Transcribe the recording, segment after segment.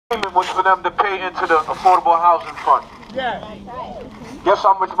payment was for them to pay into the Affordable Housing Fund. Yes. Guess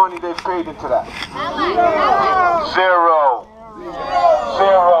how much money they've paid into that? Zero.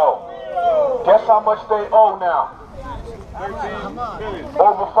 Guess how much they owe now?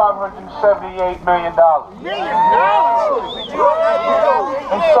 Over $578 million.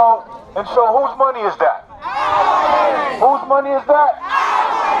 And so whose money is that? Whose money is that?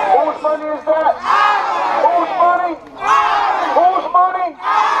 Whose money is that? Whose money? Whose money?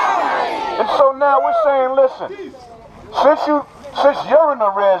 And so now we're saying, listen, since you're in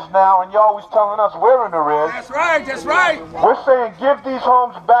arrears now and you're always telling us we're in arrears. That's right, that's right. We're saying give these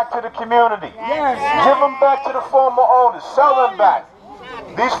homes back to the community. Yes. Give them back to the former owners. Sell them back.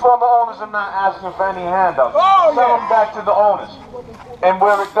 These former owners are not asking for any handouts. Sell them back to the owners. And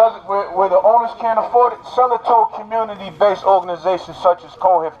where the owners can't afford it, sell it to a community-based organization such as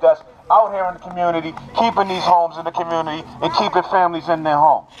COHIF that's out here in the community, keeping these homes in the community and keeping families in their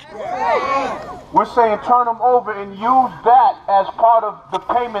homes. We're saying turn them over and use that as part of the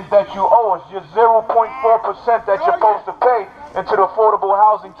payment that you owe us, your 0.4% that you're supposed to pay into the Affordable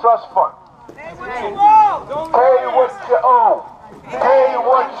Housing Trust Fund. Pay what you owe. Pay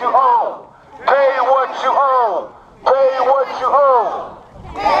what you